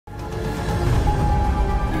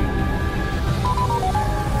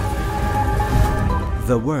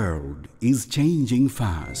The world is changing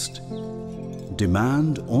fast.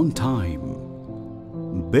 Demand on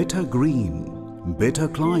time. Better green, better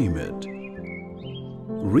climate.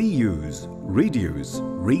 Reuse, reduce,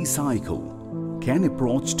 recycle can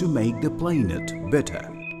approach to make the planet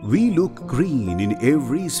better. We look green in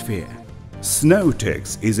every sphere.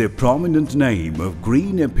 Snowtex is a prominent name of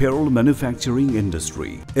green apparel manufacturing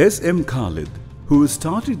industry. S.M. Khalid, who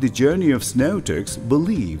started the journey of Snowtex,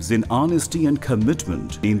 believes in honesty and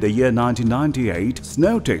commitment. In the year 1998,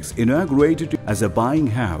 Snowtex inaugurated as a buying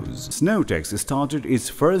house. Snowtex started its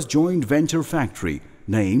first joint venture factory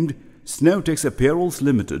named Snowtex Apparels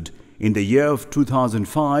Ltd. in the year of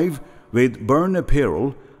 2005 with Burn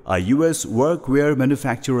Apparel, a US workwear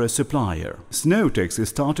manufacturer supplier. Snowtex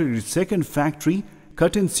started its second factory,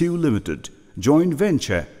 Cut & Sew Ltd. joint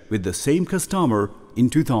venture with the same customer in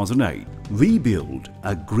 2008. We build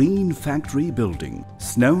a green factory building,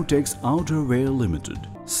 Snowtex Outerwear Ltd.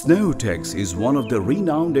 Snowtex is one of the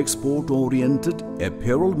renowned export-oriented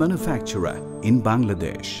apparel manufacturer in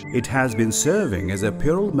Bangladesh. It has been serving as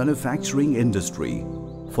apparel manufacturing industry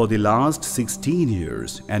for the last 16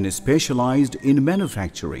 years and specialized in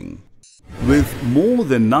manufacturing. With more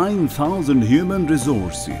than 9,000 human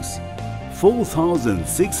resources,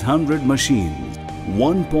 4,600 machines,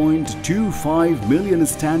 1.25 million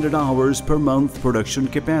standard hours per month production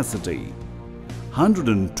capacity,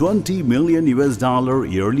 $120 million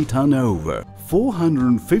yearly turnover,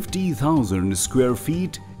 450,000 square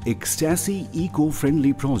feet ecstasy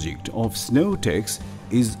eco-friendly project of Snowtex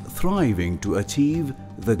is thriving to achieve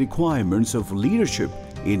the requirements of leadership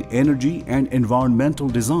in energy and environmental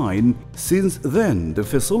design. Since then, the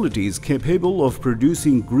facility is capable of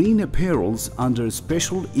producing green apparels under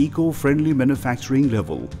special eco-friendly manufacturing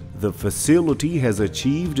level. The facility has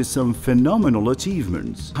achieved some phenomenal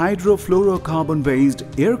achievements. Hydrofluorocarbon-based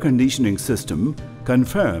air conditioning system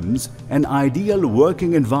confirms an ideal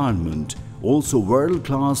working environment. Also,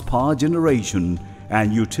 world-class power generation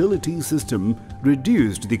and utility system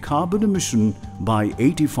reduced the carbon emission by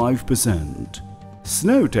 85%.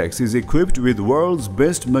 Snowtex is equipped with world's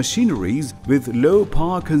best machineries with low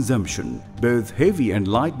power consumption. Both heavy and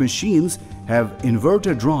light machines have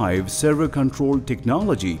inverter drive servo control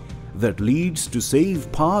technology that leads to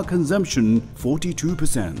save power consumption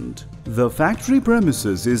 42%. The factory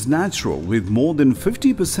premises is natural with more than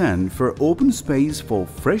 50% for open space for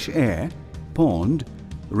fresh air, pond,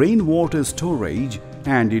 rainwater storage,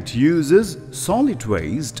 and it uses solid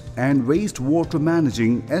waste and wastewater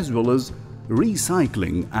managing as well as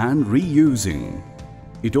recycling and reusing.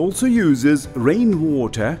 It also uses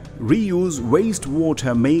rainwater, reuse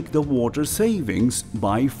wastewater make the water savings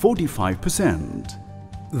by 45%.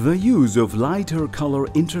 The use of lighter color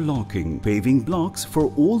interlocking paving blocks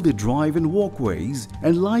for all the drive and walkways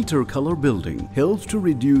and lighter color building helps to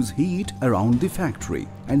reduce heat around the factory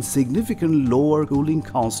and significantly lower cooling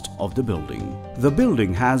cost of the building. The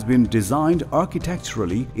building has been designed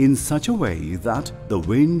architecturally in such a way that the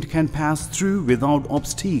wind can pass through without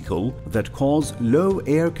obstacle that cause low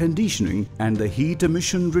air conditioning and the heat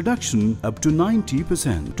emission reduction up to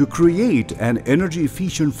 90%. To create an energy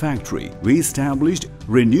efficient factory, we established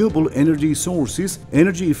renewable energy sources,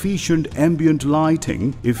 energy efficient ambient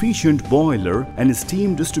lighting, efficient boiler and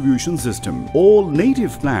steam distribution system. All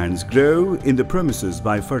native plants grow in the premises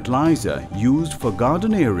by fertilizer used for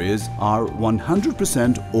garden areas are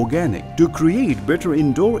 100% organic. To create better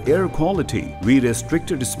indoor air quality, we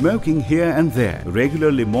restricted smoking here and there,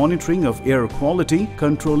 regularly monitoring of air quality,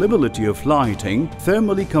 controllability of lighting,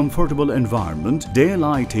 thermally comfortable environment,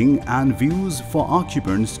 daylighting and views for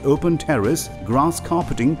occupants, open terrace, grass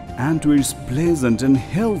carpeting and to its pleasant and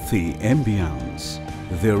healthy ambience.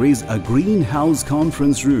 There is a greenhouse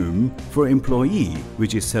conference room for employee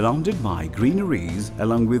which is surrounded by greeneries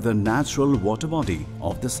along with the natural water body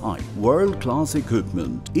of the site. World-class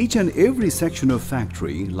equipment. Each and every section of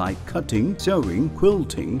factory like cutting, sewing,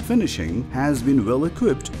 quilting, finishing has been well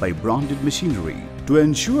equipped by branded machinery. To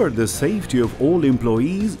ensure the safety of all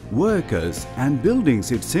employees, workers and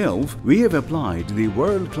buildings itself, we have applied the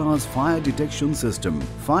world-class fire detection system,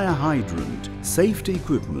 fire hydrant, safety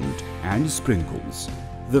equipment and sprinkles.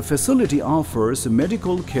 The facility offers a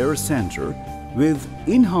medical care center with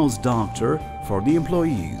in-house doctor for the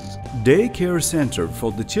employees. Daycare center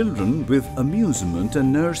for the children with amusement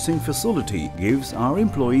and nursing facility gives our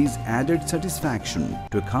employees added satisfaction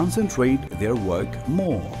to concentrate their work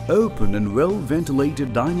more. Open and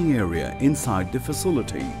well-ventilated dining area inside the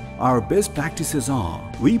facility. Our best practices are: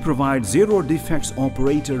 we provide zero defects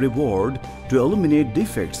operator reward to eliminate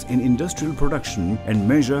defects in industrial production and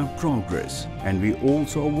measure progress. And we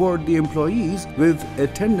also award the employees with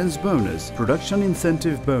attendance bonus, production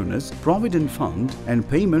incentive bonus, provident fund, and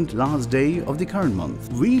payment last day of the current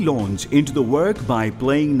month. We launch into the work by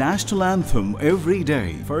playing national anthem every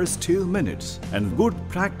day, first 2 minutes, and good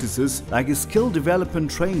practices like skill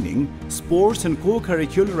development training, sports and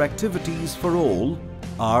co-curricular activities for all.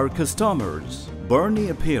 Our customers: Bernie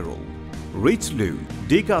Apparel, Richelieu,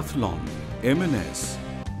 Decathlon, M&S,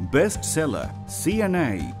 Bestseller,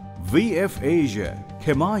 CNA, VF Asia,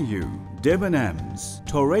 Kemayu, Debenhams,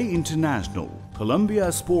 Torrey International, Columbia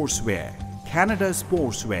Sportswear, Canada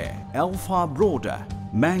Sportswear, Alpha Broda,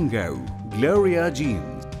 Mango, Gloria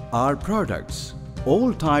Jeans. Our products: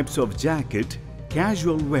 all types of jacket,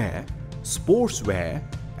 casual wear, sportswear,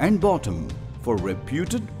 and bottom for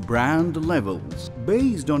reputed brand levels.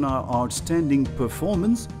 Based on our outstanding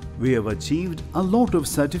performance, we have achieved a lot of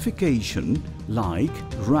certification like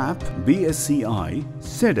RAP, BSCI,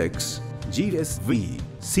 SEDEX, GSV,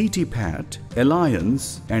 CTPAT,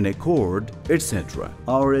 Alliance and Accord, etc.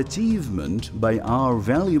 Our achievement by our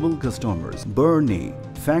valuable customers: Bernie,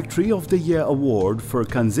 Factory of the Year Award for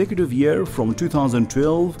consecutive year from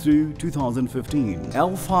 2012 through 2015.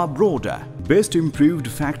 Alpha Broda, Best Improved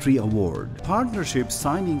Factory Award. Partnership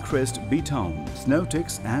signing crest B-Town,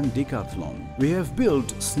 Snowtex and Decathlon. We have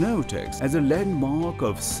built Snowtex as a landmark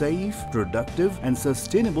of safe, productive and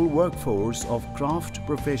sustainable workforce of craft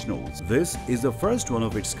professionals. This is the first one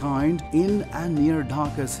of its kind in and near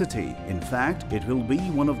Dhaka city. In fact, it will be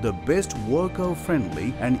one of the best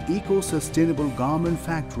worker-friendly and eco-sustainable garment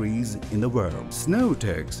factories in the world.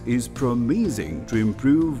 Snowtex is promising to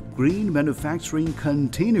improve green manufacturing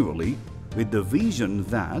continually with the vision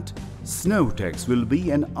that Snowtex will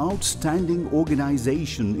be an outstanding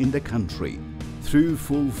organization in the country through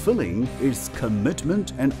fulfilling its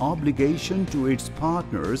commitment and obligation to its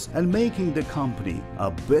partners and making the company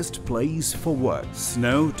a best place for work.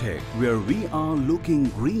 Snowtex, where we are looking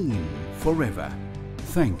green forever.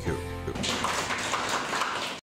 Thank you.